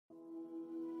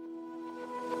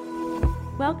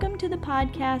Welcome to the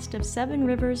podcast of Seven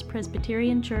Rivers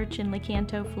Presbyterian Church in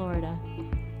Lecanto, Florida.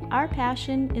 Our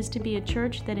passion is to be a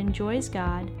church that enjoys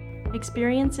God,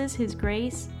 experiences His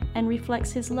grace, and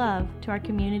reflects His love to our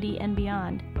community and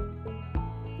beyond.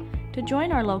 To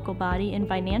join our local body in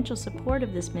financial support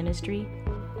of this ministry,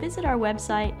 visit our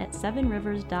website at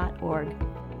sevenrivers.org.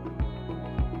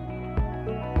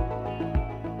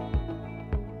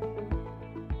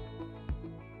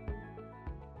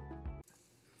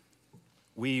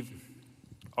 We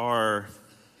are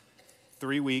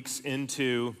 3 weeks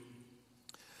into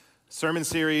a sermon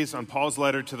series on Paul's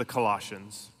letter to the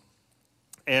Colossians.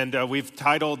 And we've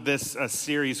titled this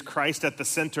series, Christ at the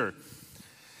Center.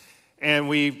 And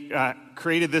we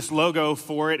created this logo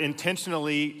for it,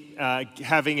 intentionally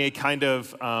having a kind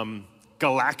of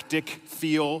galactic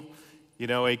feel,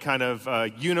 a kind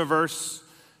of universe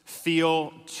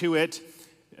feel to it,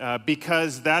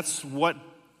 because that's what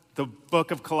the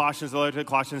book of Colossians, the letter to the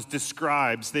Colossians,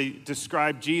 describes. They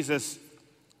describe Jesus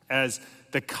as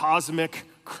the cosmic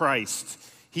Christ.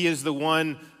 He is the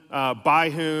one by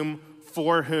whom,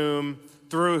 for whom,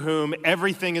 through whom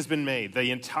everything has been made,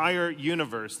 the entire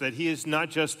universe, that He is not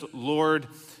just Lord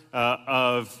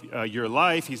of your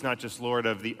life, He's not just Lord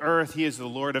of the earth, He is the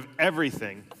Lord of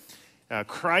everything.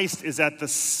 Christ is at the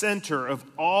center of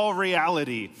all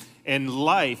reality, and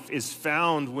life is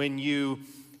found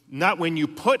not when you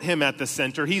put Him at the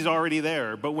center, He's already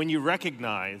there, but when you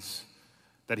recognize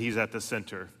that He's at the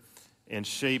center and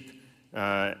shape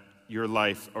your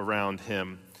life around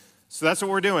Him. So that's what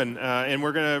we're doing, and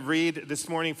we're going to read this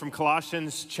morning from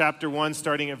Colossians chapter 1,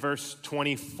 starting at verse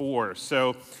 24.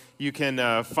 So you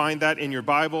can find that in your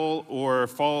Bible or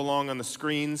follow along on the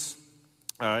screens.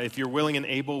 If you're willing and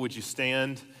able, would you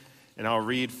stand, and I'll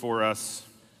read for us.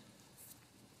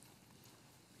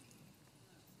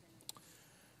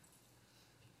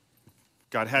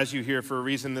 God has you here for a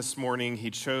reason this morning.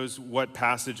 He chose what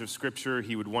passage of Scripture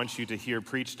He would want you to hear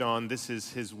preached on. This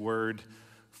is His word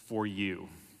for you.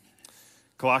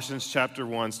 Colossians chapter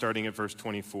 1, starting at verse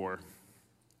 24.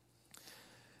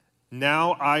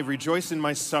 Now I rejoice in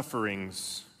my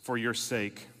sufferings for your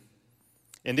sake,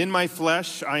 and in my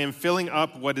flesh I am filling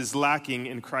up what is lacking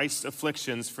in Christ's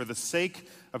afflictions for the sake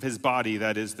of His body,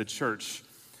 that is, the church,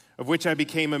 of which I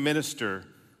became a minister,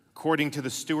 according to the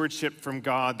stewardship from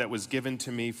God that was given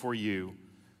to me for you,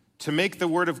 to make the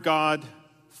word of God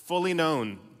fully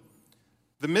known,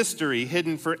 the mystery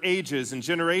hidden for ages and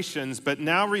generations, but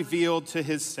now revealed to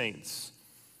His saints.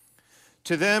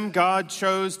 To them God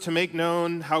chose to make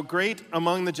known how great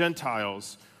among the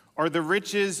Gentiles are the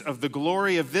riches of the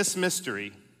glory of this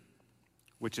mystery,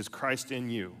 which is Christ in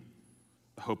you,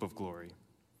 the hope of glory.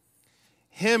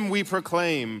 Him we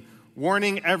proclaim,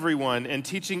 warning everyone and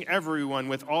teaching everyone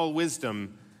with all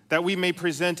wisdom, that we may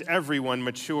present everyone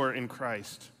mature in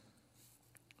Christ.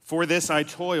 For this I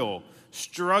toil,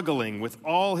 struggling with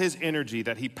all His energy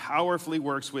that He powerfully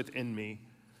works within me.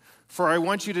 For I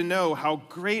want you to know how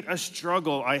great a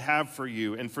struggle I have for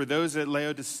you and for those at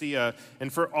Laodicea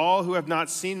and for all who have not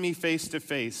seen me face to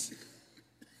face,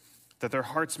 that their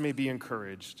hearts may be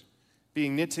encouraged,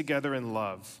 being knit together in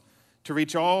love, to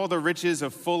reach all the riches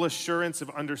of full assurance of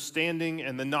understanding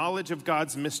and the knowledge of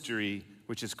God's mystery,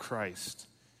 which is Christ,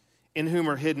 in whom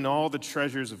are hidden all the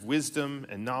treasures of wisdom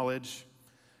and knowledge.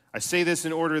 I say this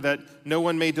in order that no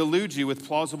one may delude you with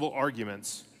plausible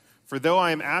arguments. For though I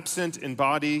am absent in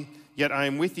body, yet I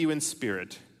am with you in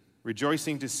spirit,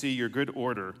 rejoicing to see your good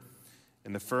order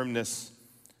and the firmness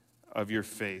of your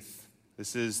faith.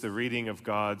 This is the reading of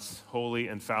God's holy,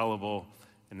 infallible,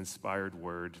 and inspired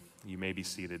word. You may be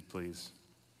seated, please.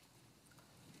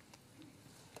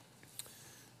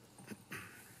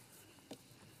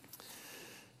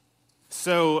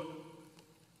 So,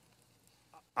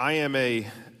 I am a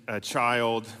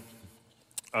child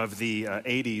of the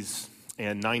 80s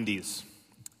and 90s,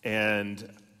 and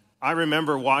I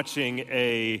remember watching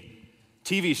a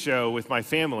TV show with my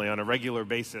family on a regular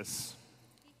basis,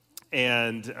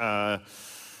 and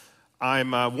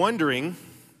I'm wondering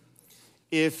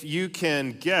if you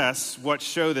can guess what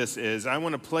show this is. I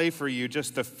want to play for you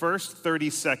just the first 30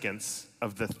 seconds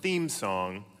of the theme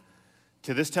song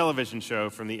to this television show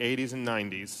from the 80s and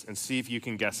 90s and see if you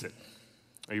can guess it.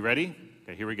 Are you ready?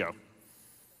 Okay, here we go.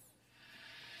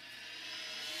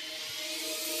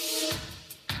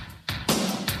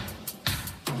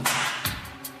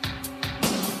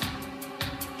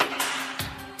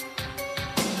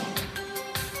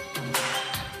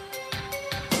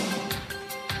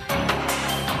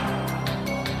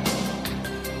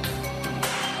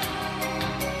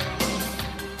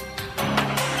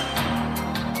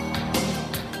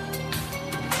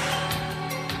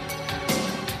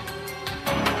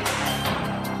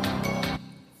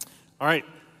 All right.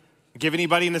 Give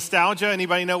anybody nostalgia?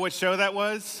 Anybody know what show that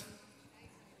was?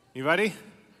 Anybody?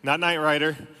 Not Knight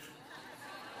Rider.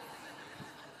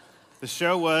 The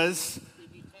show was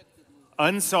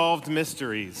Unsolved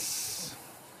Mysteries.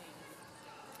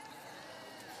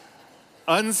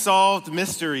 Unsolved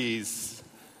Mysteries.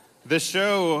 The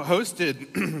show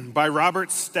hosted by Robert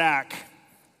Stack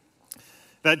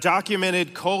that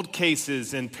documented cold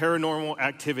cases and paranormal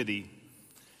activity.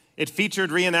 It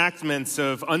featured reenactments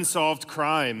of unsolved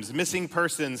crimes, missing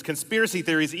persons, conspiracy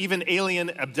theories, even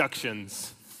alien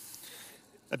abductions.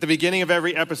 At the beginning of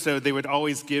every episode, they would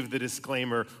always give the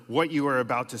disclaimer, what you are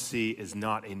about to see is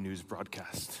not a news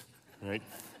broadcast, right?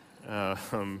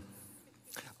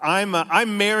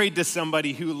 I'm married to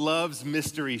somebody who loves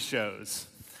mystery shows.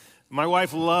 My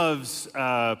wife loves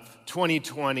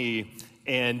 2020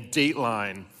 and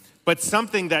Dateline, but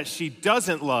something that she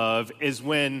doesn't love is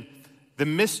when the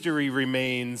mystery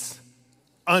remains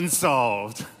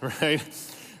unsolved, right?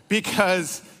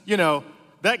 Because,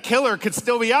 that killer could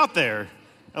still be out there,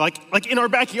 like in our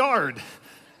backyard.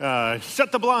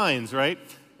 Shut the blinds, right?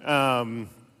 And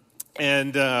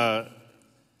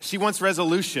she wants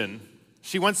resolution.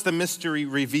 She wants the mystery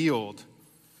revealed.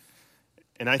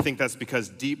 And I think that's because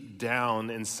deep down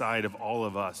inside of all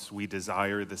of us, we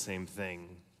desire the same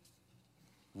thing.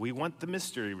 We want the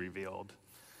mystery revealed.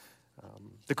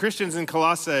 The Christians in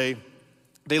Colossae,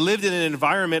 they lived in an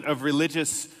environment of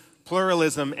religious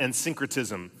pluralism and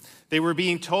syncretism. They were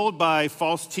being told by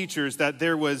false teachers that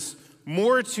there was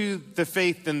more to the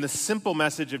faith than the simple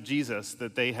message of Jesus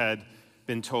that they had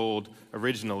been told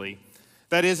originally.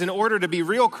 That is, in order to be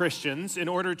real Christians, in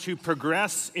order to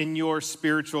progress in your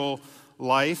spiritual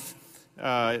life,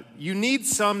 you need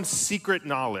some secret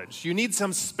knowledge. You need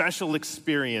some special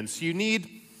experience. You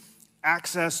need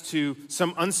access to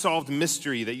some unsolved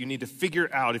mystery that you need to figure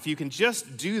out. If you can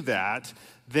just do that,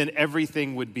 then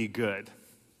everything would be good.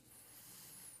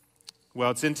 Well,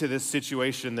 it's into this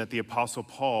situation that the Apostle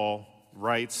Paul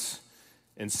writes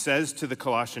and says to the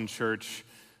Colossian church,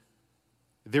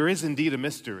 there is indeed a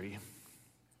mystery,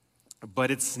 but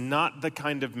it's not the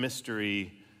kind of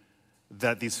mystery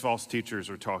that these false teachers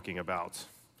are talking about.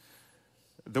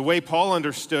 The way Paul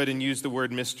understood and used the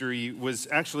word mystery was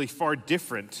actually far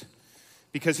different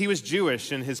because he was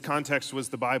Jewish and his context was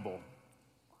the Bible.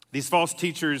 These false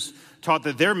teachers taught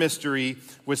that their mystery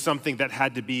was something that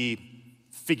had to be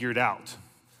figured out.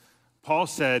 Paul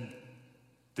said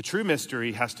the true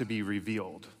mystery has to be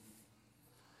revealed.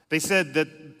 They said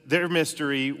that their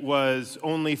mystery was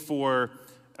only for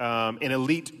an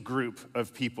elite group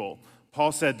of people.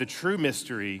 Paul said the true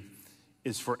mystery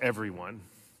is for everyone.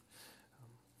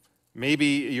 Maybe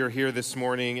you're here this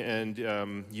morning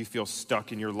and you feel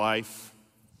stuck in your life.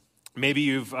 Maybe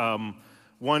you've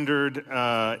wondered,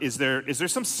 is there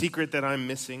some secret that I'm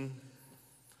missing?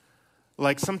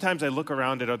 Like sometimes I look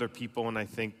around at other people and I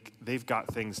think they've got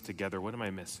things together. What am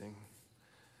I missing?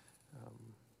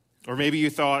 Or maybe you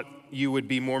thought you would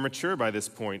be more mature by this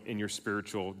point in your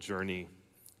spiritual journey.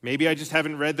 Maybe I just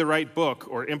haven't read the right book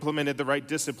or implemented the right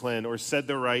discipline or said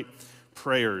the right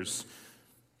prayers.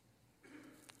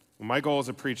 Well, my goal as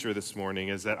a preacher this morning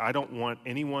is that I don't want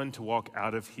anyone to walk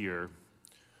out of here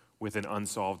with an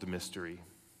unsolved mystery.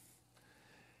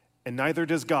 And neither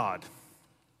does God.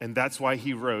 And that's why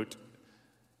he wrote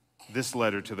this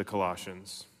letter to the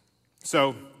Colossians.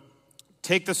 So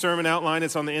take the sermon outline.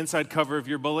 It's on the inside cover of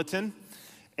your bulletin.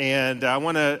 And I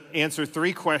want to answer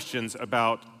 3 questions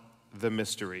about the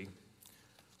mystery.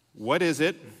 What is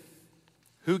it?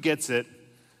 Who gets it?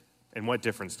 And what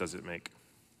difference does it make?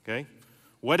 Okay?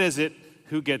 What is it?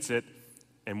 Who gets it?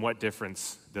 And what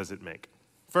difference does it make?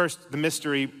 First, the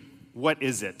mystery, what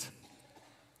is it?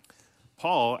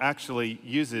 Paul actually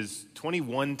uses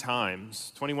 21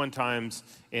 times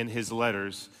in his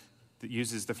letters that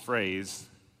uses the phrase,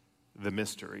 the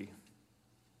mystery.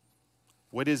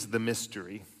 What is the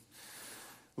mystery?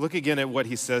 Look again at what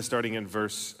he says starting in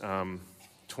verse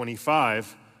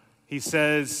 25. He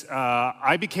says,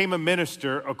 I became a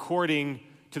minister according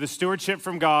to the stewardship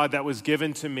from God that was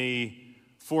given to me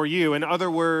for you. In other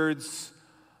words,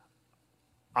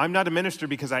 I'm not a minister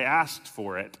because I asked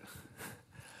for it.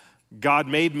 God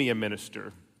made me a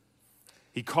minister.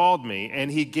 He called me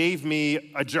and he gave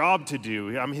me a job to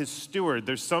do. I'm his steward.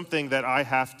 There's something that I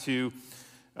have to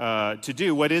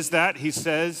do. What is that? He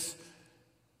says,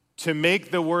 to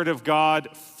make the word of God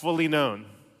fully known.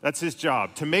 That's his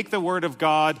job. To make the word of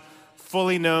God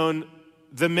fully known,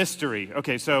 the mystery.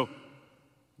 Okay, so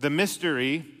the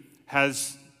mystery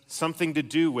has something to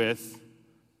do with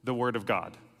the word of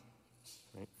God.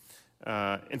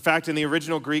 In fact, in the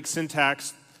original Greek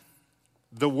syntax,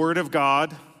 the word of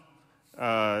God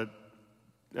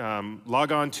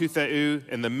logon to theou,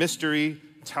 and the mystery,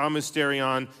 tau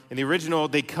mysterion. In the original,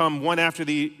 they come one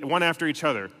after each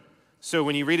other. So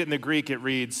when you read it in the Greek, it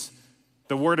reads,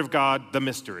 the Word of God, the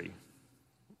mystery.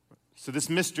 So this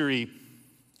mystery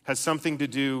has something to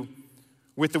do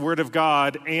with the Word of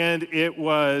God, and it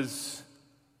was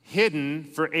hidden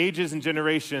for ages and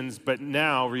generations, but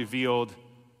now revealed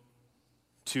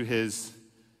to his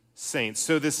saints.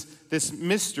 So this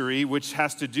mystery, which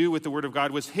has to do with the Word of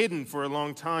God, was hidden for a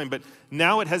long time, but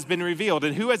now it has been revealed.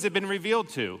 And who has it been revealed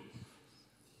to?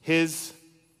 His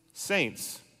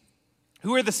saints.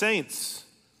 Who are the saints?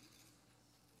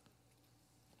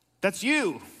 That's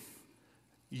you.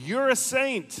 You're a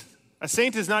saint. A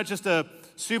saint is not just a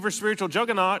super spiritual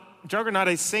juggernaut,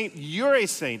 a saint. You're a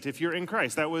saint if you're in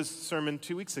Christ. That was sermon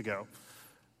 2 weeks ago.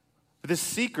 But this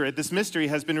secret, this mystery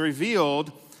has been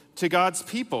revealed to God's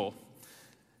people.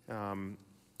 And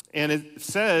it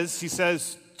says, he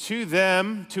says, to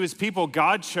them, to his people,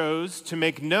 God chose to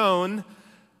make known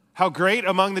how great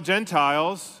among the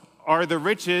Gentiles are the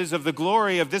riches of the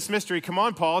glory of this mystery. Come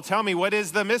on, Paul, tell me, what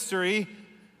is the mystery?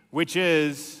 Which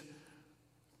is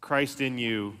Christ in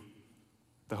you,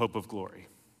 the hope of glory.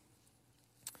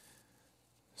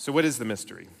 So what is the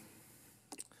mystery?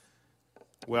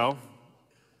 Well,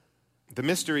 the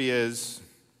mystery is,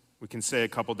 we can say a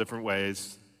couple different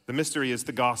ways. The mystery is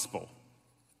the gospel.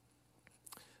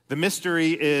 The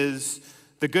mystery is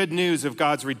the good news of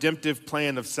God's redemptive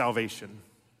plan of salvation.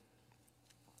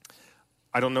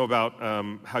 I don't know about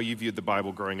how you viewed the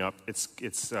Bible growing up.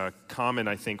 It's common,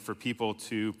 I think, for people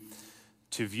to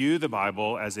view the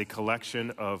Bible as a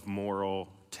collection of moral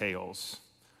tales,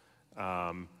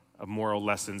 of moral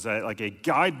lessons, like a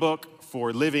guidebook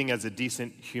for living as a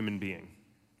decent human being.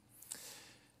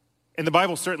 And the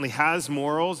Bible certainly has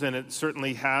morals, and it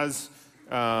certainly has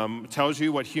tells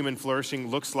you what human flourishing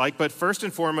looks like. But first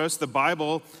and foremost, the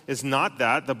Bible is not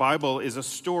that. The Bible is a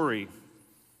story.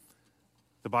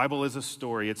 The Bible is a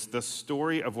story. It's the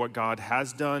story of what God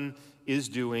has done, is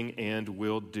doing, and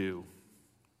will do.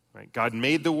 Right? God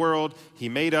made the world. He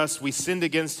made us. We sinned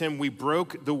against him. We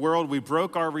broke the world. We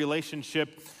broke our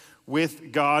relationship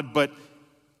with God. But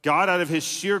God, out of his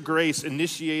sheer grace,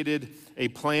 initiated a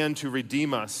plan to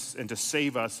redeem us and to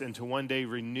save us and to one day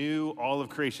renew all of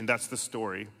creation. That's the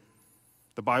story.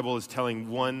 The Bible is telling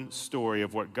one story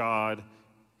of what God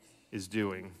is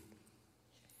doing.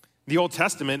 The Old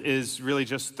Testament is really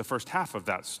just the first half of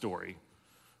that story.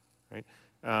 Right?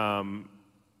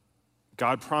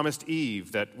 God promised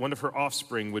Eve that one of her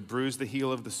offspring would bruise the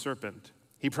heel of the serpent.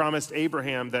 He promised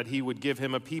Abraham that he would give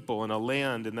him a people and a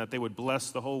land and that they would bless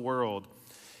the whole world.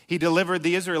 He delivered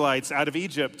the Israelites out of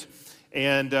Egypt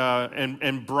and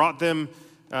brought them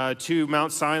to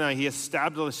Mount Sinai. He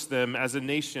established them as a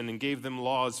nation and gave them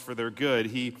laws for their good.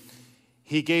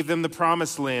 He gave them the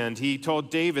promised land. He told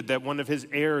David that one of his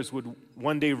heirs would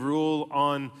one day rule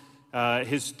on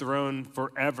his throne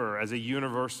forever as a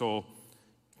universal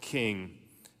king.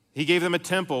 He gave them a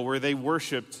temple where they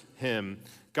worshiped him.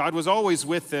 God was always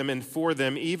with them and for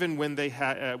them, even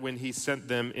when he sent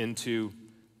them into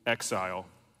exile.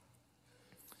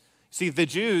 See, the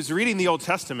Jews, reading the Old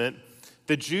Testament,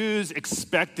 the Jews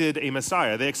expected a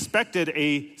Messiah. They expected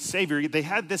a Savior. They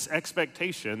had this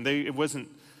expectation. It wasn't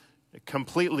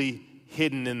completely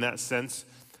hidden in that sense.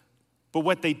 But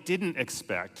what they didn't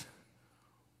expect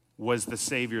was the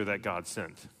Savior that God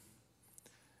sent.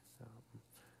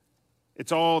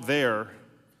 It's all there.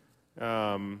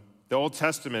 The Old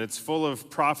Testament, it's full of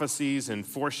prophecies and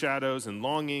foreshadows and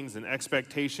longings and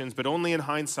expectations, but only in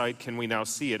hindsight can we now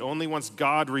see it. Only once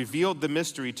God revealed the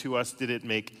mystery to us did it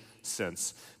make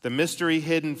sense. The mystery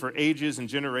hidden for ages and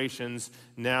generations,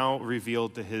 now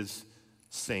revealed to his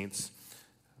saints.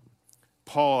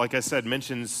 Paul, like I said,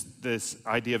 mentions this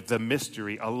idea of the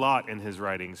mystery a lot in his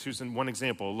writings. Here's one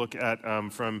example. Look at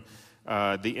from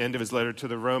the end of his letter to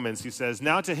the Romans. He says,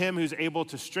 "Now to him who's able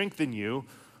to strengthen you,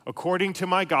 according to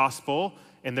my gospel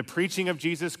and the preaching of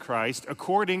Jesus Christ,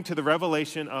 according to the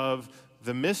revelation of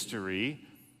the mystery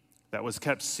that was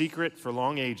kept secret for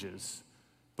long ages,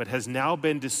 but has now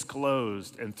been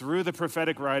disclosed, and through the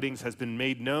prophetic writings has been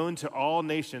made known to all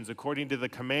nations according to the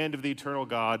command of the eternal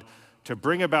God, to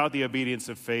bring about the obedience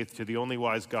of faith to the only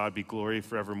wise God, be glory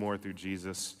forevermore through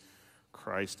Jesus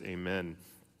Christ. Amen."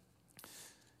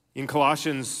 In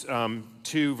Colossians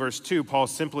 2, verse 2, Paul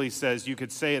simply says, you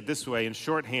could say it this way, in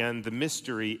shorthand, the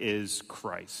mystery is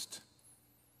Christ.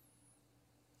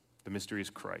 The mystery is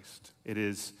Christ. It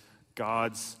is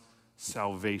God's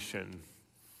salvation.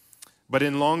 But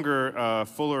in longer,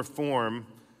 fuller form,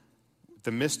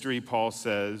 the mystery, Paul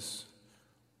says,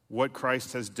 what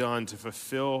Christ has done to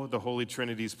fulfill the Holy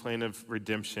Trinity's plan of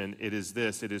redemption, it is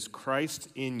this: it is Christ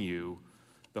in you,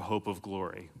 the hope of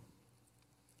glory.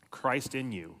 Christ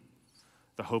in you,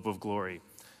 the hope of glory.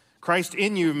 Christ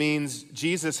in you means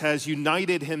Jesus has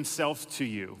united himself to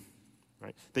you,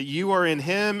 right? That you are in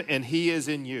him and he is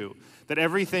in you. That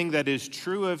everything that is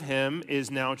true of him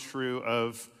is now true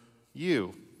of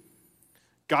you.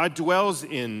 God dwells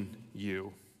in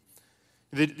you.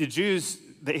 The Jews,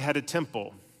 they had a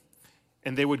temple,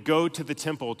 and they would go to the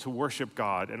temple to worship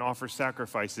God and offer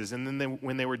sacrifices, and then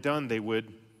when they were done, they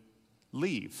would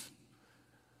leave.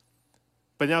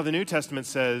 But now the New Testament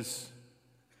says,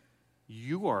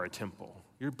 you are a temple.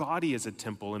 Your body is a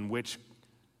temple in which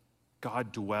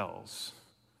God dwells.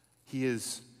 He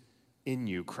is in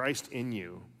you, Christ in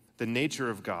you, the nature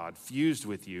of God fused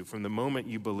with you from the moment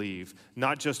you believe,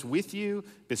 not just with you,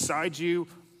 beside you,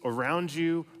 around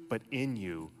you, but in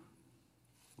you,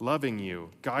 loving you,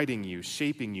 guiding you,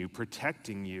 shaping you,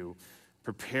 protecting you,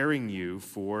 preparing you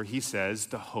for, he says,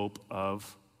 the hope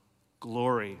of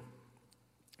glory.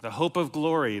 The hope of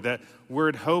glory. That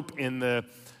word hope in the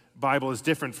Bible is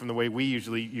different from the way we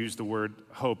usually use the word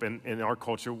hope in our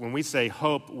culture. When we say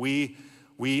hope, we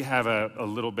have a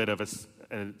little bit of a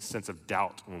sense of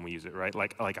doubt when we use it, right?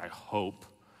 Like I hope,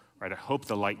 right? I hope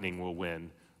the lightning will win,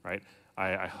 right?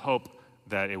 I hope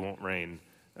that it won't rain.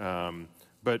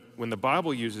 But when the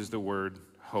Bible uses the word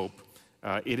hope,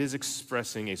 it is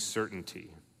expressing a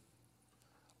certainty.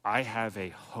 I have a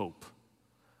hope.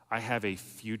 I have a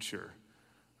future,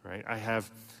 right? I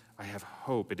have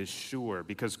hope. It is sure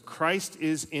because Christ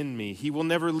is in me. He will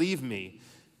never leave me,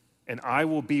 and I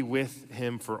will be with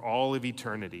him for all of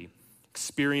eternity,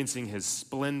 experiencing his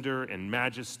splendor and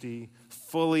majesty,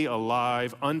 fully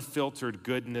alive, unfiltered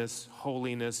goodness,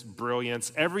 holiness,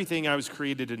 brilliance, everything I was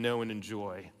created to know and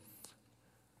enjoy.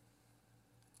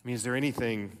 I mean, is there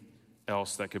anything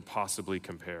else that could possibly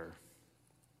compare?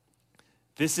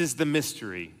 This is the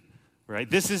mystery, right?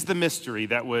 This is the mystery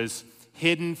that was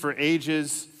hidden for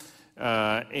ages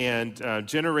and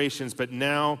generations, but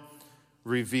now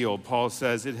revealed. Paul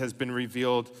says it has been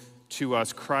revealed to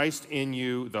us. Christ in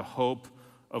you, the hope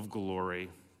of glory.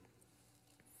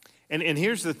 And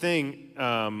here's the thing.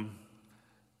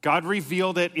 God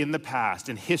revealed it in the past,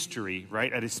 in history,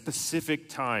 right? At a specific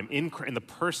time, in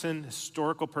the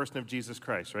historical person of Jesus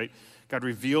Christ, right? God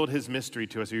revealed his mystery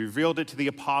to us. He revealed it to the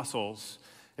apostles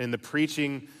in the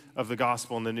preaching of the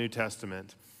gospel in the New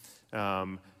Testament.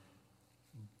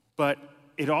 But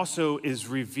it also is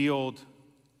revealed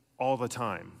all the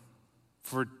time.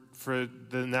 For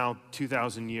the now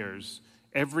 2,000 years,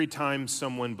 every time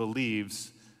someone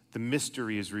believes, the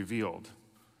mystery is revealed.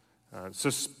 So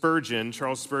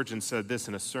Charles Spurgeon said this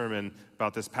in a sermon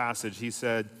about this passage. He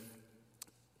said,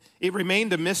 "It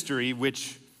remained a mystery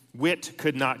which wit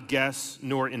could not guess,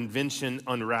 nor invention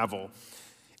unravel.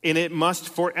 And it must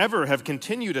forever have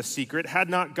continued a secret had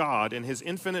not God, in his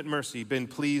infinite mercy, been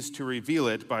pleased to reveal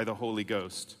it by the Holy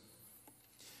Ghost.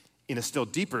 In a still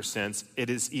deeper sense, it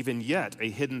is even yet a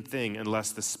hidden thing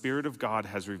unless the Spirit of God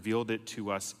has revealed it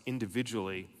to us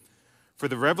individually. For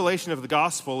the revelation of the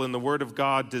gospel in the word of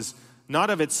God does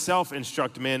not of itself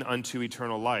instruct men unto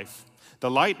eternal life. The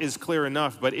light is clear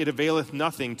enough, but it availeth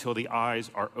nothing till the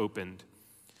eyes are opened.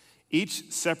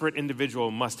 Each separate individual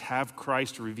must have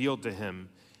Christ revealed to him,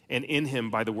 and in him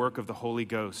by the work of the Holy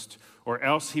Ghost, or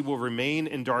else he will remain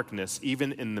in darkness,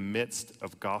 even in the midst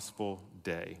of gospel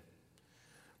day.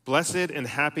 Blessed and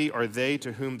happy are they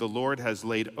to whom the Lord has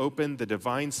laid open the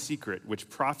divine secret, which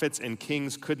prophets and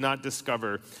kings could not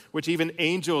discover, which even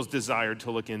angels desired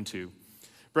to look into.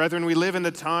 Brethren, we live in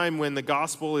a time when the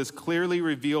gospel is clearly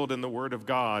revealed in the word of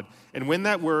God, and when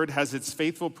that word has its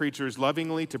faithful preachers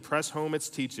lovingly to press home its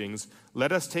teachings,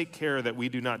 let us take care that we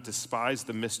do not despise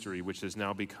the mystery which has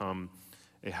now become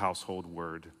a household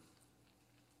word."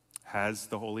 Has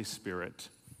the Holy Spirit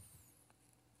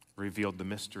revealed the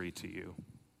mystery to you?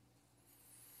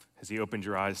 Has he opened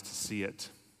your eyes to see it?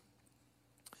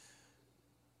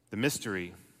 The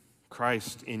mystery,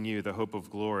 Christ in you, the hope of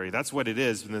glory. That's what it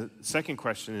is. And the second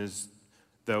question is,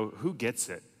 though, who gets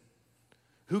it?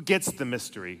 Who gets the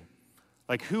mystery?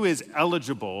 Like, who is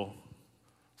eligible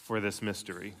for this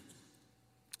mystery?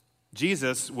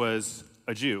 Jesus was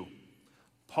a Jew.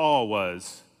 Paul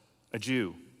was a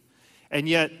Jew. And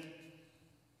yet,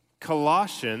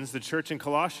 Colossians, the church in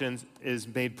Colossians, is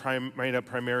made up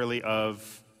primarily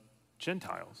of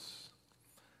Gentiles.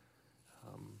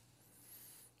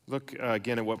 Look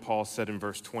again at what Paul said in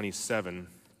verse 27.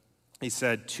 He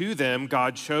said, "To them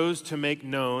God chose to make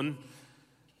known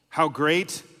how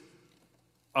great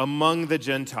among the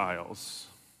Gentiles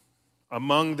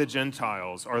among the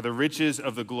Gentiles are the riches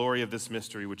of the glory of this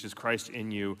mystery, which is Christ in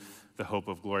you, the hope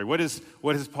of glory. What is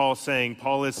Paul saying?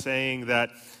 Paul is saying that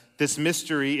this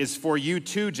mystery is for you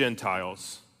too,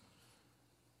 Gentiles.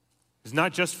 It's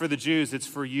not just for the Jews, it's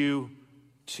for you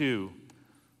too.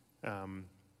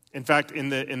 In fact, in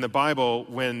the Bible,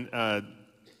 when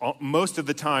most of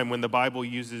the time when the Bible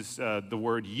uses the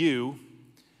word you,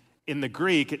 in the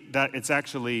Greek, that it's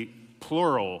actually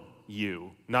plural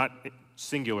you, not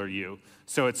singular you.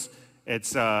 So it's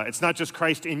not just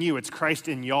Christ in you, it's Christ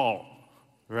in y'all,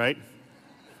 right?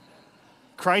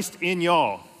 Christ in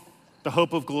y'all, the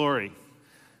hope of glory.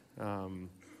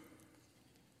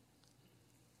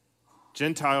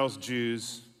 Gentiles,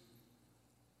 Jews,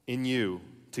 in you,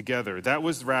 together. That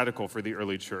was radical for the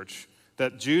early church,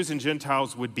 that Jews and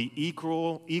Gentiles would be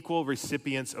equal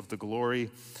recipients of the glory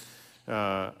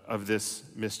of this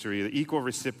mystery, the equal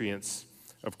recipients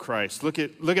of Christ. Look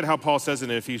at how Paul says it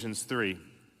in Ephesians 3.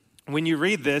 When you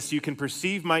read this, you can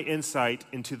perceive my insight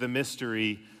into the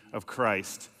mystery of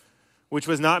Christ, which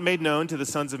was not made known to the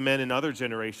sons of men in other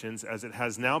generations, as it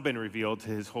has now been revealed to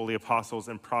his holy apostles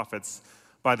and prophets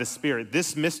by the Spirit.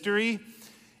 This mystery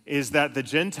is that the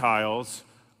Gentiles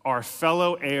are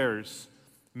fellow heirs,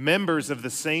 members of the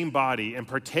same body, and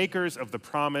partakers of the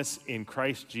promise in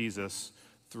Christ Jesus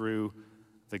through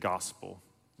the gospel.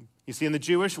 You see, in the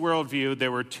Jewish worldview,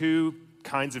 there were two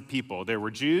kinds of people. There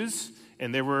were Jews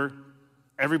and there were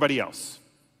everybody else,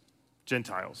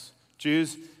 Gentiles.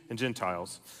 Jews and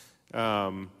Gentiles.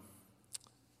 Paul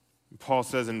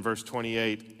says in verse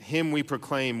 28, him we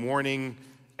proclaim, warning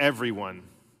everyone,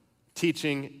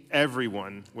 teaching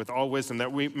everyone with all wisdom,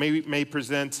 that we may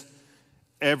present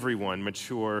everyone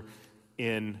mature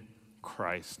in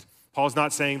Christ. Paul's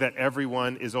not saying that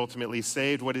everyone is ultimately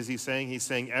saved. What is he saying? He's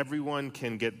saying everyone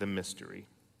can get the mystery.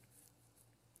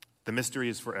 The mystery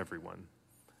is for everyone.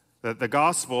 That the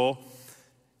gospel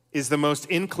is the most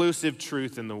inclusive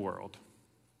truth in the world.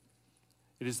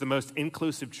 It is the most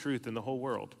inclusive truth in the whole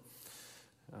world.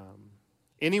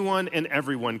 Anyone and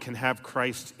everyone can have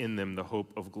Christ in them, the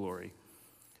hope of glory.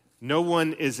 No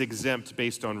one is exempt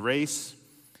based on race,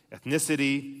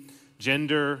 ethnicity,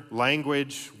 gender,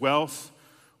 language, wealth,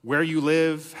 where you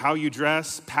live, how you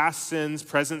dress, past sins,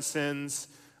 present sins,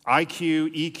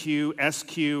 IQ, EQ,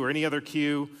 SQ, or any other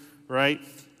Q, right?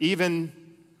 Even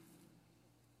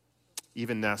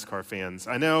NASCAR fans.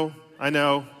 I know,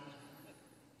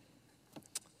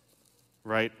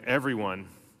 right? Everyone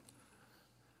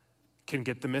can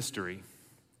get the mystery.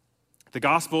 The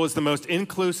gospel is the most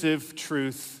inclusive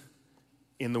truth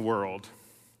in the world.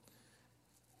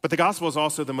 But the gospel is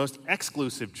also the most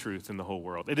exclusive truth in the whole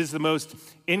world. It is the most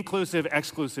inclusive,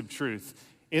 exclusive truth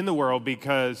in the world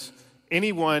because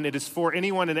it is for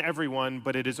anyone and everyone,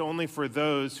 but it is only for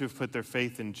those who have put their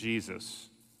faith in Jesus,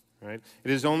 right?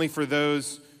 It is only for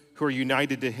those who are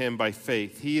united to him by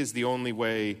faith. He is the only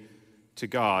way to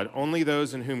God. Only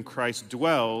those in whom Christ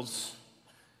dwells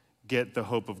get the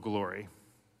hope of glory.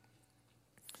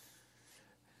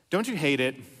 Don't you hate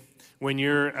it when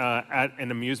you're at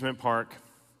an amusement park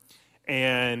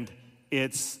and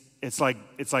it's like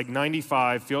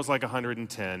 95, feels like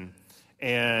 110,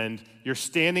 and you're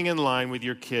standing in line with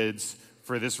your kids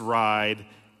for this ride.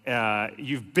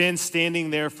 You've been standing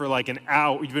there for like an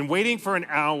hour. You've been waiting for an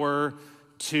hour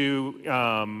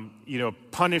to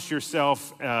punish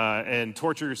yourself and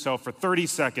torture yourself for 30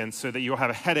 seconds so that you'll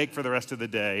have a headache for the rest of the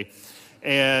day.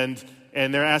 And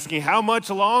they're asking, how much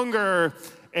longer?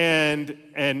 And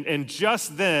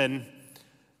just then,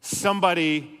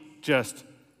 somebody just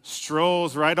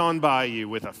strolls right on by you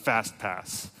with a fast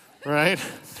pass, right?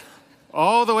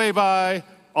 All the way by,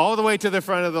 all the way to the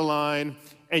front of the line,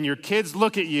 and your kids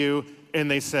look at you and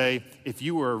they say, if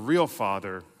you were a real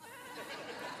father,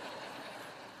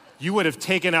 you would have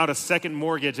taken out a second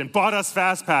mortgage and bought us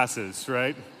fast passes,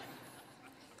 right?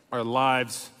 Our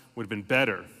lives would have been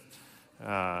better.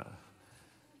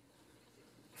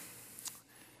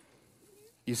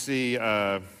 You see,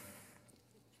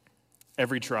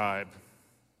 every tribe,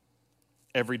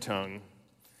 every tongue,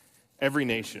 every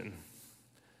nation,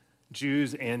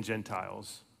 Jews and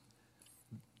Gentiles,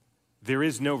 there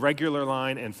is no regular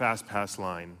line and fast pass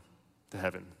line to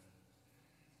heaven.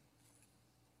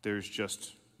 There's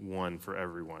just one for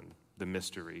everyone, the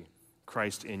mystery,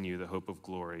 Christ in you, the hope of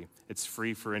glory. It's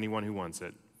free for anyone who wants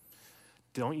it.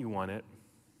 Don't you want it?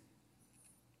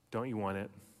 Don't you want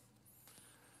it?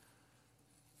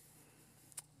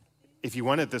 If you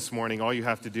want it this morning, all you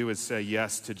have to do is say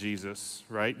yes to Jesus,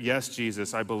 right? Yes,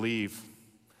 Jesus, I believe.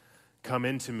 Come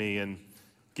into me and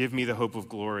give me the hope of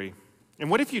glory. And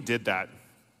what if you did that?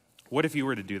 What if you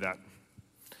were to do that?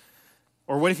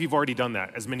 Or what if you've already done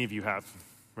that, as many of you have,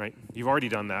 right? You've already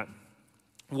done that.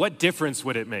 What difference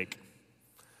would it make?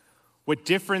 What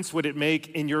difference would it make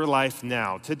in your life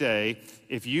now, today,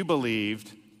 if you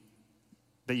believed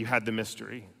that you had the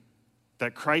mystery,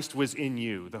 that Christ was in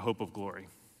you, the hope of glory?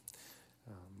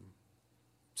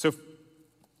 So,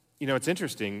 it's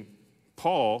interesting.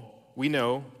 Paul, we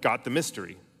know, got the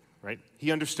mystery, right?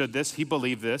 He understood this, he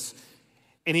believed this,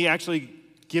 and he actually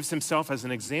gives himself as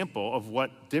an example of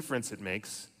what difference it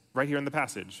makes right here in the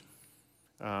passage.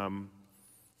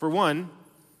 For one,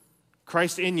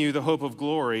 Christ in you, the hope of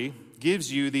glory, gives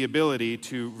you the ability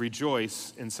to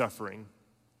rejoice in suffering.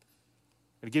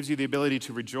 It gives you the ability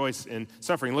to rejoice in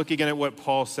suffering. Look again at what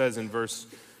Paul says in verse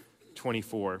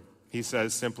 24. He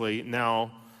says simply,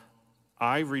 "Now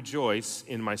I rejoice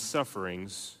in my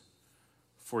sufferings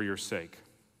for your sake."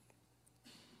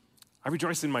 I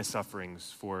rejoice in my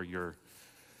sufferings for your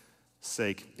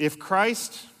sake. If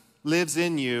Christ lives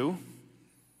in you,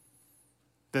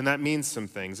 then that means some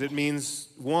things. It means,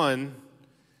 one,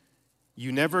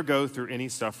 you never go through any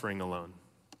suffering alone.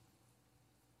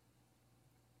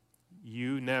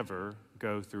 You never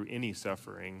go through any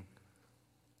suffering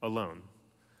alone.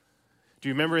 Do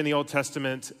you remember in the Old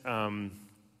Testament, 3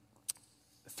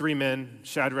 men,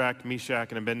 Shadrach, Meshach,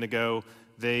 and Abednego,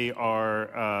 they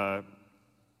are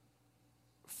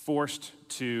forced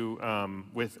to,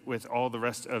 with all the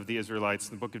rest of the Israelites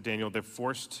in the book of Daniel, they're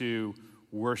forced to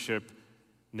worship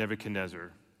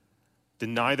Nebuchadnezzar,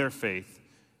 deny their faith,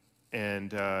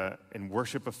 and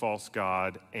worship a false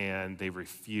god, and they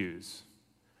refuse.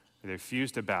 They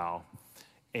refuse to bow.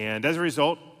 And as a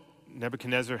result,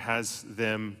 Nebuchadnezzar has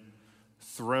them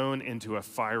thrown into a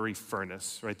fiery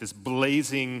furnace, right? This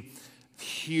blazing,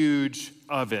 huge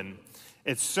oven.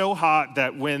 It's so hot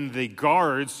that when the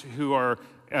guards who are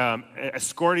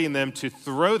escorting them to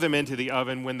throw them into the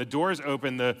oven, when the doors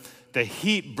open, the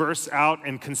heat bursts out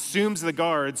and consumes the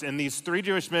guards, and these 3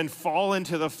 Jewish men fall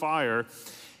into the fire.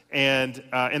 And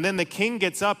then the king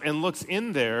gets up and looks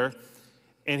in there,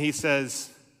 and he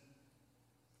says,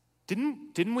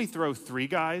 Didn't we throw 3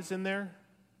 guys in there?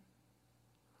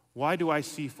 Why do I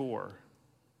see 4?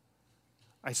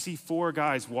 I see 4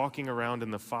 guys walking around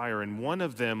in the fire, and one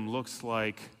of them looks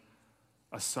like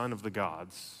a son of the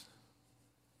gods.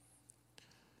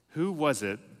 Who was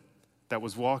it that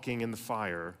was walking in the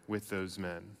fire with those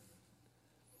men?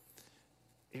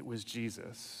 It was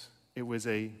Jesus. It was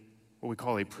what we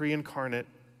call a pre-incarnate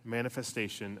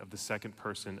manifestation of the second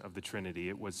person of the Trinity.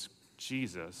 It was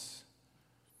Jesus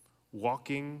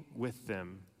walking with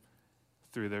them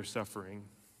through their suffering.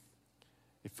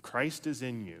 If Christ is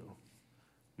in you,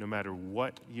 no matter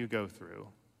what you go through,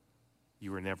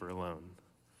 you are never alone.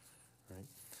 Right?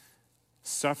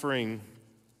 Suffering,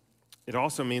 it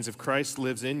also means if Christ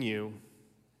lives in you,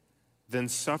 then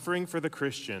suffering for the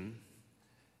Christian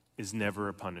is never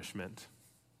a punishment.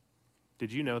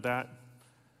 Did you know that?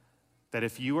 That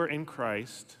if you are in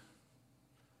Christ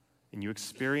and you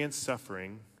experience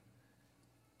suffering,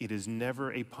 it is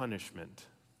never a punishment.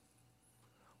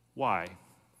 Why?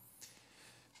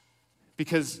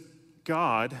 Because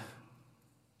God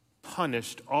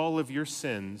punished all of your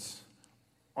sins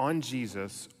on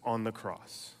Jesus on the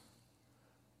cross.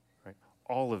 Right?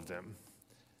 All of them.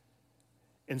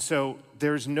 And so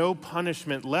there's no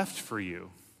punishment left for you.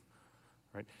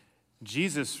 Right?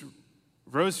 Jesus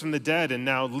rose from the dead and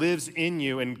now lives in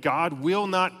you, and God will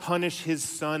not punish his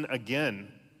Son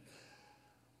again.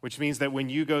 Which means that when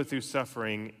you go through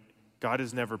suffering, God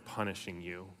is never punishing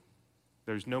you.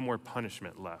 There's no more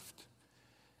punishment left.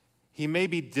 He may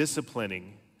be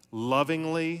disciplining,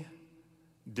 lovingly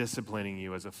disciplining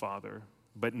you as a father,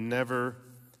 but never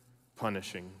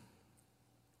punishing.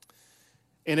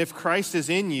 And if Christ is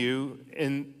in you,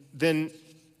 then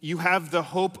you have the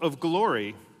hope of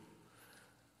glory.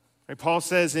 Right? Paul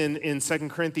says in 2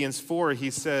 Corinthians 4,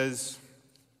 he says,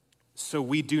 "So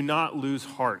we do not lose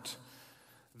heart.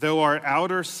 Though our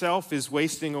outer self is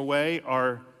wasting away,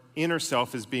 our inner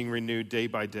self is being renewed day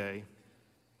by day.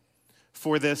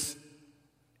 For this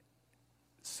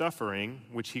suffering,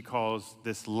 which he calls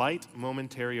this light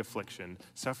momentary affliction,"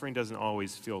 suffering doesn't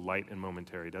always feel light and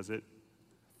momentary, does it?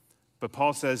 But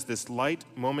Paul says this light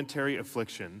momentary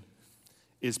affliction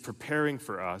is preparing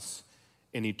for us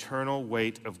an eternal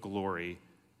weight of glory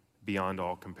beyond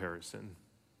all comparison.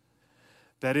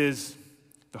 That is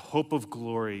the hope of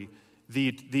glory.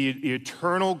 The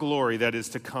eternal glory that is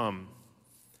to come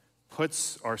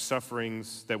puts our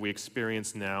sufferings that we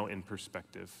experience now in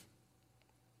perspective.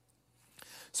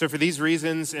 So for these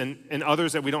reasons and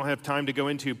others that we don't have time to go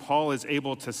into, Paul is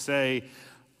able to say,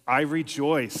 I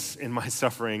rejoice in my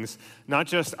sufferings. Not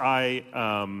just I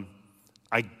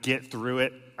I get through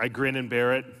it. I grin and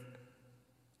bear it.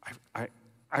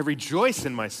 I rejoice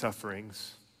in my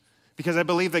sufferings because I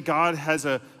believe that God has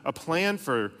a plan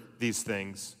for these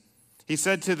things. He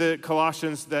said to the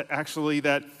Colossians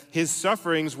that his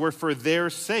sufferings were for their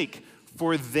sake,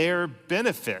 for their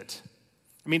benefit.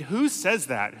 I mean, who says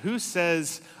that? Who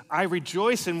says, I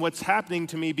rejoice in what's happening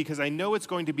to me because I know it's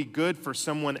going to be good for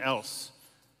someone else?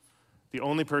 The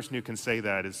only person who can say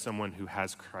that is someone who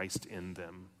has Christ in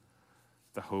them,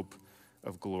 the hope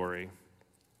of glory.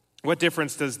 What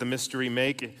difference does the mystery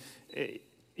make?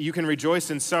 You can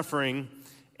rejoice in suffering,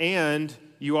 and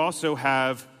you also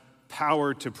have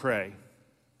power to pray.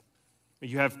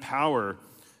 You have power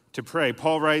to pray.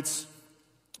 Paul writes,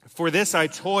 "For this I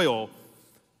toil,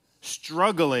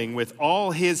 struggling with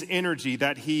all his energy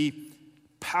that he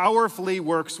powerfully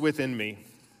works within me."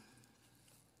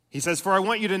 He says, "For I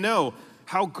want you to know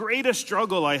how great a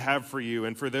struggle I have for you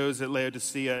and for those at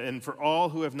Laodicea and for all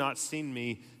who have not seen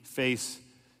me face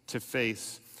to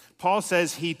face." Paul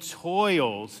says he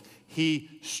toils,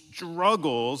 he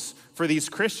struggles for these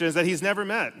Christians that he's never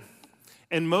met.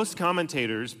 And most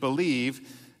commentators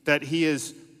believe that he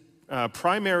is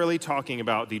primarily talking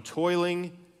about the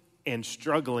toiling and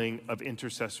struggling of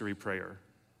intercessory prayer.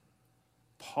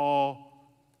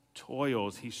 Paul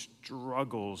toils, he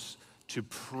struggles to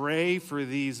pray for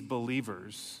these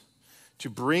believers, to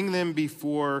bring them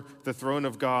before the throne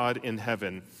of God in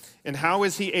heaven. And how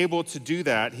is he able to do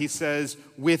that? He says,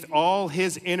 with all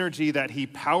his energy that he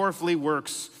powerfully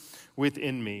works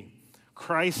within me.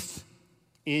 Christ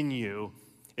in you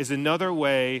is another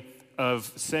way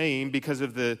of saying, because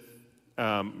of the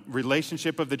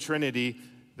relationship of the Trinity,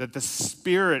 that the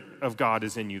Spirit of God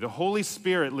is in you. The Holy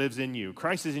Spirit lives in you.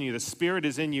 Christ is in you. The Spirit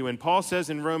is in you. And Paul says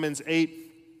in Romans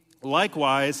 8,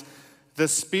 likewise, the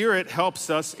Spirit helps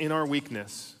us in our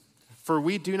weakness. For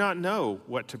we do not know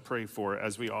what to pray for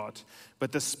as we ought,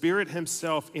 but the Spirit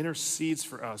himself intercedes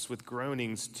for us with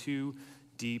groanings too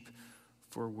deep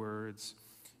for words.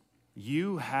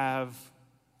 You have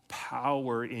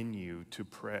power in you to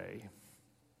pray.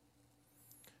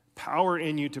 Power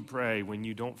in you to pray when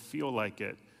you don't feel like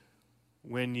it,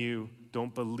 when you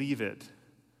don't believe it.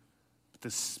 But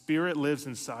the Spirit lives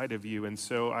inside of you, and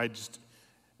so I just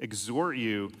exhort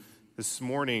you this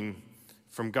morning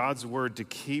from God's word to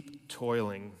keep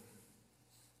toiling,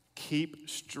 keep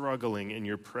struggling in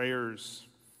your prayers,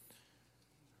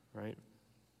 right?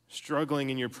 Struggling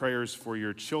in your prayers for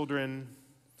your children,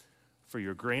 for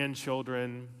your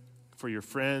grandchildren, for your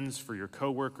friends, for your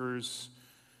coworkers,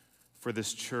 for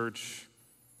this church.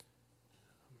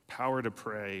 Power to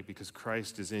pray because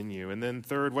Christ is in you. And then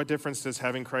third, what difference does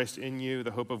having Christ in you,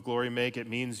 the hope of glory, make? It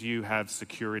means you have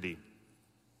security.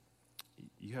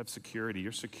 You have security.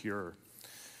 You're secure.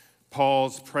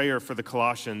 Paul's prayer for the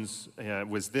Colossians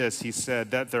was this. He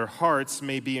said that their hearts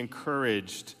may be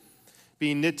encouraged,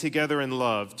 being knit together in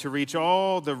love, to reach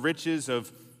all the riches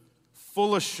of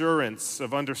full assurance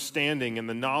of understanding and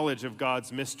the knowledge of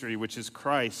God's mystery, which is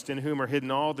Christ, in whom are hidden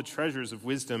all the treasures of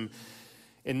wisdom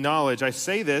and knowledge. I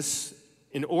say this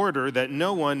in order that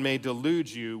no one may delude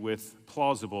you with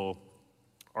plausible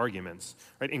arguments.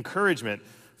 Right? Encouragement,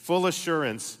 full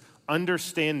assurance,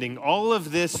 understanding, all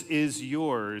of this is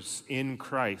yours in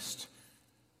Christ,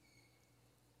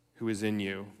 who is in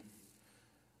you.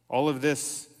 All of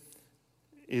this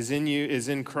is in you, is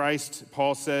in Christ,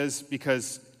 Paul says,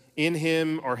 because in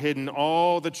him are hidden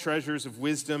all the treasures of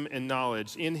wisdom and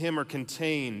knowledge. In him are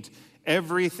contained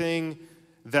everything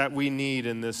that we need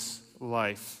in this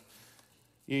life.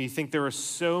 You think there are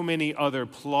so many other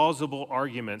plausible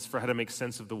arguments for how to make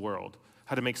sense of the world,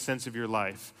 how to make sense of your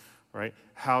life, right?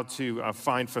 How to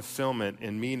find fulfillment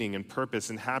and meaning and purpose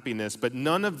and happiness, but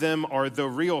none of them are the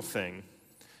real thing.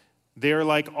 They're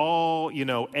like all,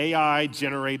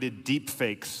 AI-generated deep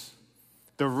fakes.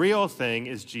 The real thing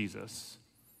is Jesus.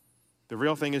 The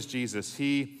real thing is Jesus.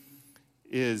 He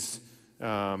is,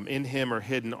 in him are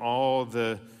hidden all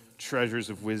the treasures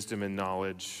of wisdom and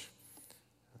knowledge.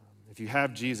 If you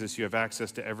have Jesus, you have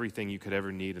access to everything you could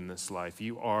ever need in this life.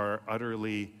 You are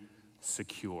utterly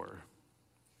secure.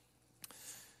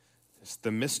 It's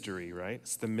the mystery, right?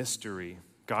 It's the mystery.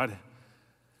 God,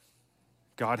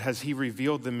 has he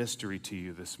revealed the mystery to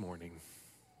you this morning?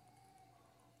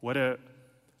 What a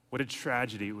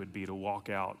tragedy it would be to walk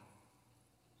out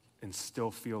and still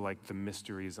feel like the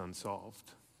mystery is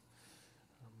unsolved.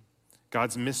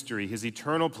 God's mystery, his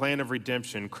eternal plan of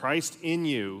redemption, Christ in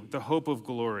you, the hope of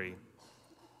glory.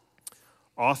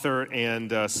 Author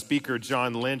and speaker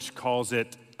John Lynch calls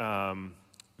it the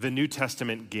New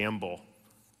Testament gamble.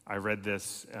 I read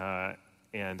this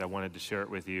and I wanted to share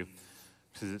it with you.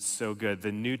 because it's so good.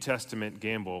 The New Testament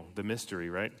gamble, the mystery,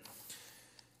 right?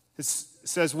 It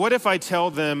says, what if I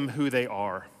tell them who they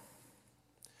are?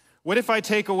 What if I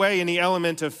take away any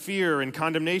element of fear and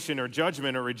condemnation or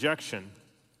judgment or rejection?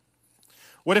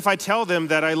 What if I tell them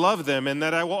that I love them and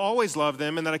that I will always love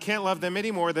them and that I can't love them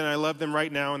any more than I love them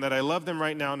right now and that I love them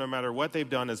right now no matter what they've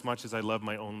done as much as I love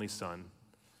my only son?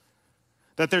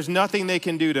 That there's nothing they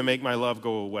can do to make my love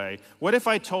go away? What if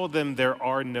I told them there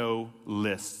are no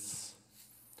lists?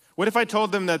 What if I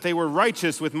told them that they were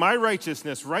righteous with my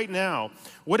righteousness right now?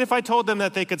 What if I told them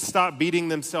that they could stop beating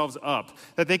themselves up?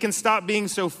 That they can stop being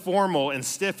so formal and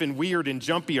stiff and weird and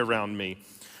jumpy around me?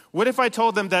 What if I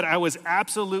told them that I was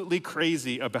absolutely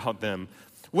crazy about them?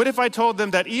 What if I told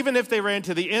them that even if they ran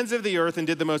to the ends of the earth and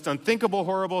did the most unthinkable,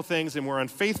 horrible things and were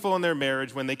unfaithful in their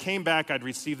marriage, when they came back, I'd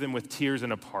receive them with tears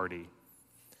and a party?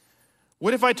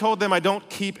 What if I told them I don't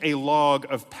keep a log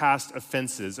of past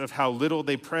offenses, of how little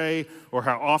they pray or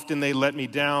how often they let me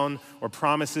down or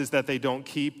promises that they don't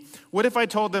keep? What if I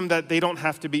told them that they don't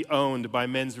have to be owned by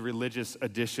men's religious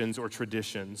additions or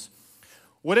traditions?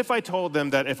 What if I told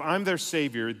them that if I'm their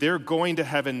Savior, they're going to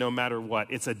heaven no matter what?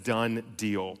 It's a done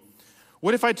deal.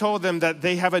 What if I told them that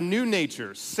they have a new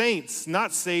nature, saints,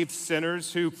 not saved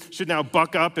sinners who should now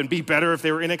buck up and be better if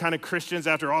they were any kind of Christians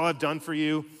after all I've done for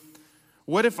you?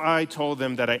 What if I told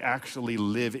them that I actually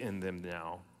live in them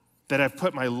now, that I've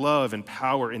put my love and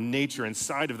power and nature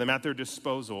inside of them at their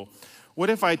disposal? What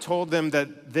if I told them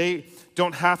that they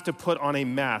don't have to put on a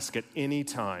mask at any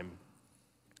time,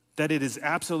 that it is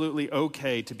absolutely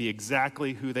okay to be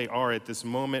exactly who they are at this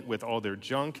moment with all their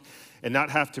junk and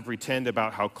not have to pretend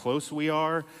about how close we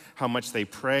are, how much they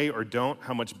pray or don't,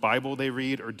 how much Bible they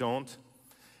read or don't?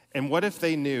 And what if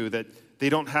they knew that they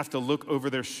don't have to look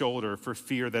over their shoulder for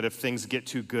fear that if things get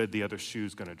too good, the other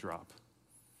shoe's going to drop?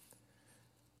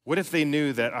 What if they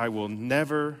knew that I will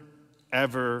never,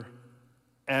 ever,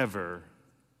 ever,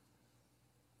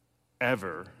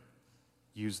 ever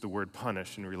use the word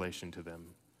punish in relation to them?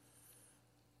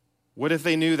 What if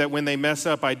they knew that when they mess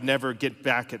up, I'd never get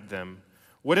back at them?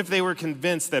 What if they were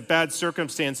convinced that bad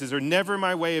circumstances are never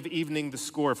my way of evening the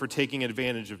score for taking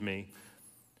advantage of me?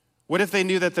 What if they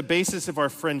knew that the basis of our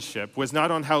friendship was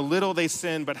not on how little they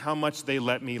sin, but how much they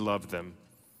let me love them?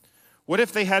 What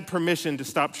if they had permission to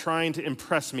stop trying to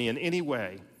impress me in any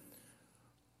way?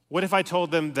 What if I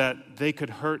told them that they could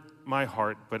hurt my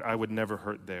heart, but I would never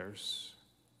hurt theirs?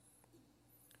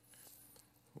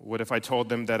 What if I told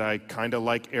them that I kind of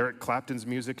like Eric Clapton's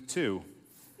music too?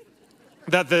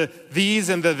 That the these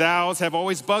and the thous have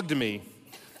always bugged me?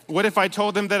 What if I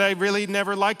told them that I really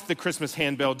never liked the Christmas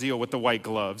handbell deal with the white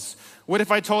gloves? What if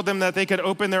I told them that they could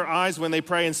open their eyes when they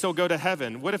pray and still go to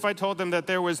heaven? What if I told them that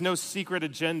there was no secret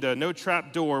agenda, no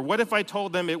trap door? What if I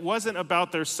told them it wasn't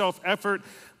about their self-effort,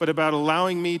 but about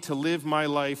allowing me to live my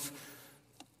life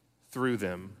through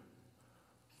them?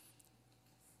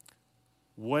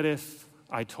 What if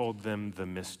I told them the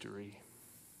mystery?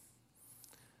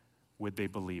 Would they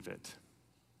believe it?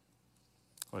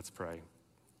 Let's pray.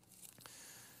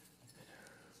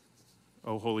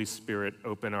 Oh, Holy Spirit,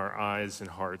 open our eyes and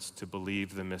hearts to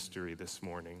believe the mystery this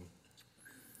morning.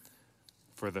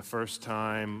 For the first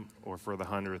time or for the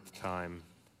 100th time,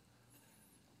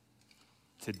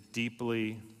 to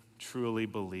deeply, truly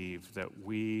believe that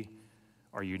we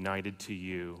are united to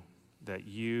you, that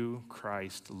you,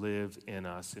 Christ, live in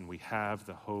us, and we have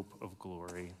the hope of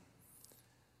glory.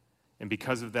 And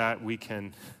because of that, we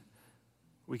can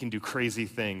do crazy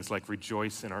things like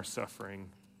rejoice in our suffering.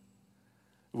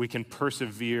 We can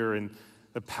persevere in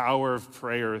the power of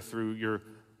prayer through your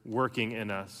working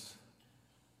in us.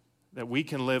 That we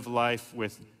can live life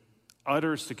with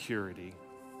utter security.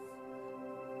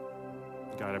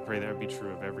 God, I pray that would be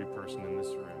true of every person in this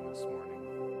room this morning.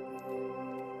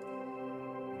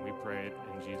 And we pray it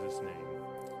in Jesus' name.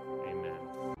 Amen.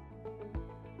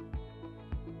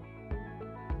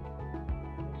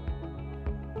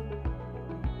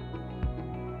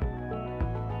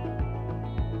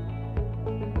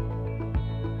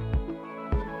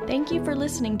 Thank you for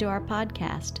listening to our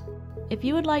podcast. If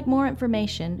you would like more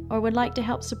information or would like to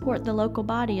help support the local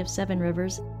body of Seven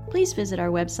Rivers, please visit our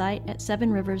website at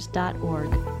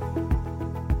sevenrivers.org.